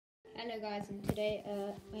Hello guys, and today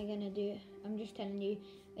we're gonna do. I'm just telling you,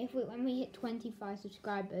 when we hit 25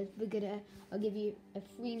 subscribers, I'll give you a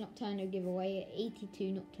free Nocturno giveaway, 82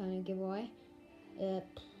 Nocturno giveaway.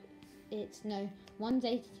 One's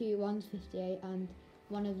 82, one's 58, and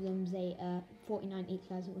one of them's a 49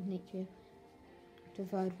 equalizer with nature to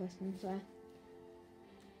third person. So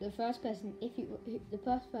the first person to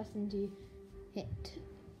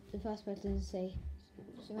say.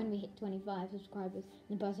 So when we hit 25 subscribers,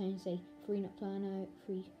 the person will say free Nocturno,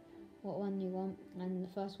 free what one you want, and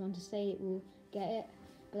the first one to say it will get it.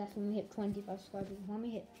 But that's when we hit 25 subscribers. When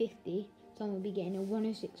we hit 50, someone will be getting a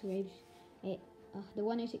 106 Raves. The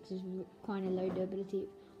 106 is kind of low durability,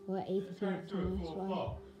 or 82 Nocturno,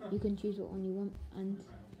 so you can choose what one you want. And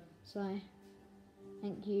so,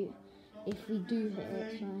 thank you if we do hit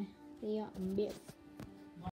it. So, see ya, and bye.